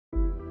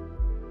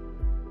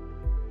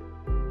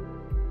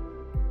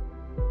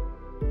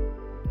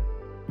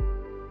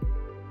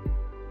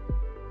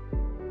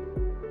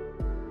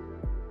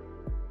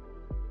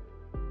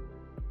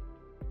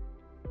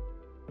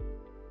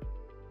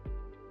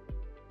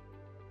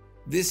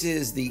This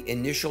is the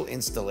initial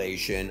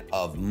installation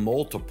of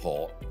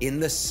multiple in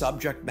the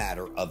subject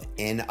matter of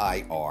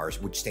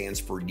NIRs, which stands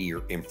for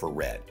near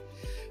infrared.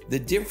 The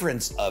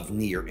difference of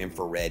near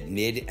infrared,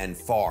 mid, and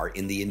far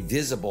in the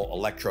invisible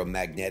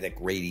electromagnetic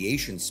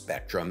radiation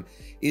spectrum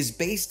is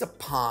based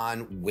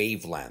upon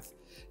wavelength.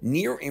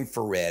 Near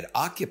infrared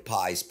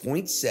occupies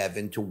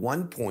 0.7 to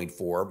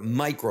 1.4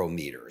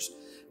 micrometers.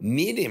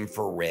 Mid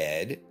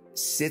infrared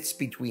sits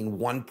between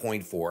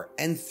 1.4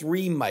 and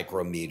 3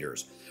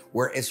 micrometers,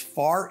 whereas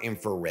far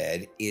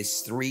infrared is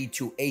 3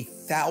 to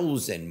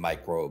 1,000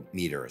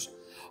 micrometers.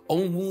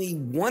 Only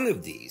one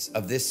of these,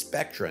 of this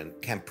spectrum,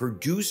 can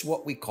produce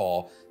what we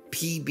call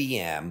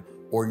PBM,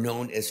 or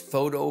known as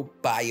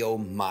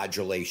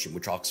photobiomodulation,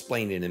 which I'll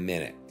explain in a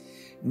minute.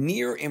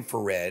 Near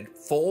infrared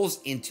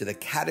falls into the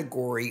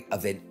category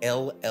of an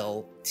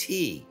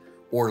LLT,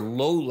 or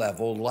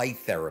low-level light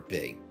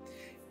therapy.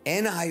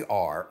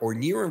 NIR, or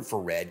near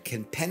infrared,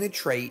 can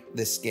penetrate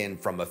the skin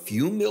from a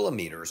few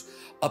millimeters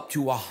up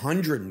to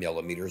 100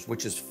 millimeters,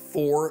 which is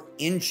 4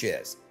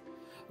 inches.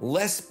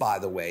 Less, by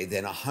the way,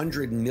 than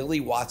 100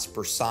 milliwatts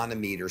per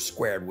centimeter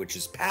squared, which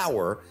is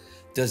power,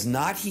 does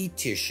not heat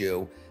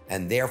tissue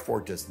and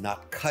therefore does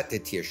not cut the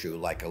tissue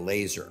like a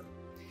laser.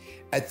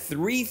 At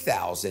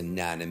 3,000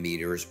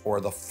 nanometers,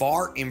 or the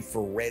far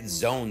infrared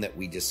zone that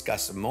we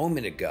discussed a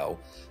moment ago,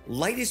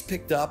 light is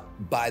picked up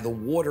by the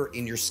water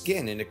in your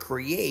skin and it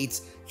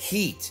creates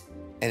heat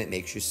and it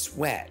makes you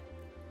sweat.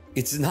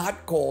 It's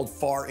not called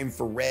far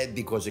infrared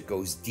because it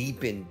goes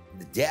deep in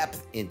the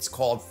depth. It's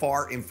called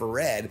far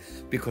infrared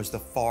because the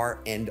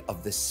far end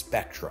of the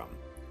spectrum.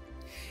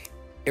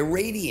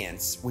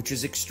 Irradiance, which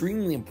is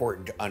extremely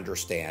important to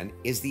understand,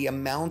 is the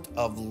amount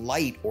of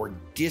light or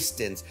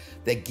distance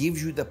that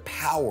gives you the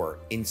power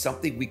in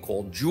something we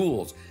call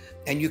joules.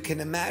 And you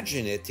can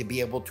imagine it to be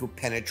able to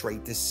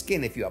penetrate the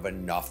skin if you have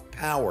enough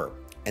power,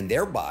 and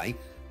thereby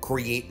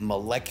create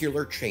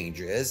molecular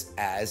changes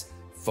as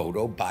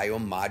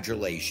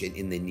photobiomodulation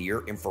in the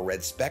near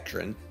infrared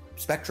spectrum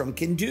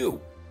can do.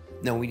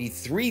 Now, we need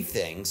 3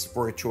 things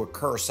for it to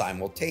occur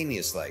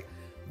simultaneously.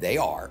 They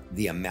are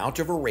the amount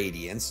of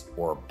irradiance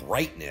or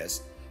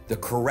brightness, the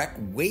correct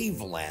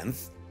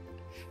wavelength,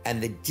 and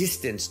the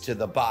distance to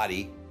the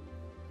body.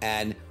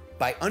 And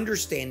by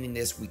understanding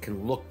this, we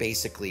can look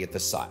basically at the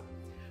sun.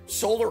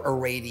 Solar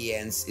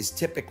irradiance is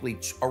typically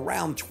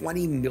around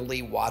 20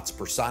 milliwatts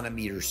per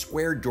centimeter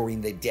squared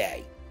during the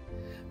day.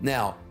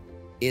 Now,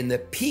 in the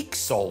peak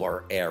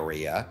solar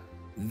area,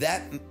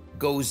 that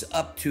goes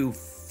up to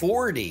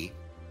 40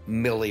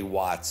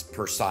 milliwatts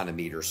per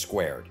centimeter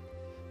squared.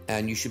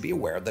 And you should be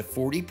aware that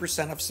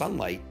 40% of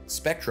sunlight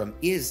spectrum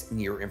is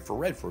near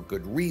infrared for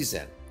good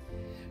reason.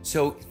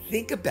 So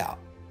think about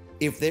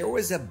if there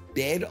was a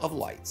bed of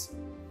lights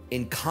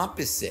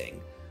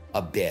encompassing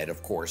a bed,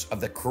 of course,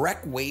 of the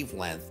correct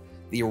wavelength,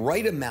 the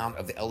right amount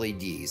of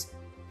LEDs,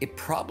 it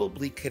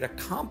probably could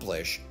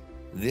accomplish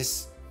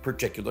this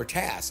particular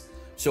task.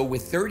 So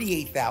with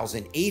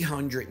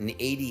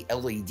 38,880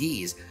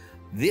 LEDs,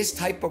 this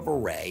type of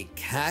array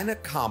can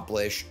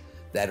accomplish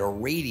that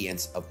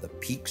irradiance of the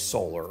peak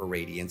solar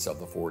irradiance of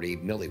the 40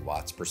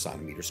 milliwatts per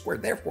centimeter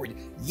squared. Therefore,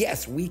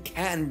 yes, we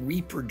can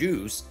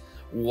reproduce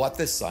what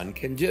the sun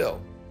can do.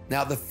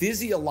 Now, the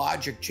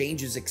physiologic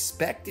changes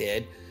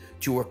expected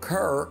to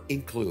occur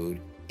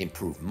include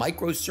improved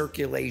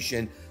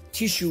microcirculation,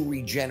 tissue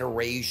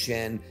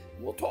regeneration.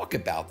 We'll talk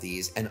about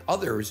these and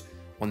others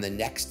on the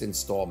next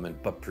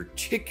installment, but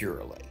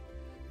particularly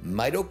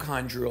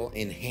mitochondrial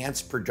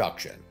enhanced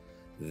production,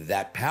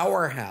 that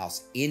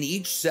powerhouse in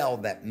each cell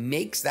that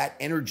makes that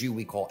energy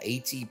we call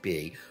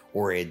ATP,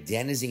 or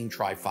adenosine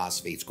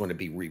triphosphate, is going to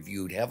be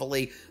reviewed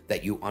heavily,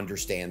 that you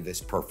understand this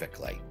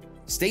perfectly.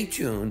 Stay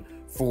tuned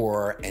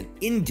for an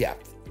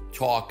in-depth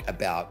talk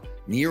about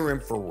near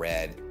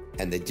infrared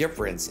and the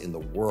difference in the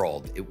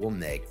world it will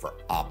make for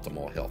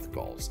optimal health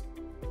goals.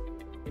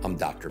 I'm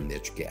Dr.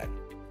 Mitch Ghen.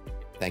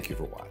 Thank you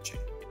for watching.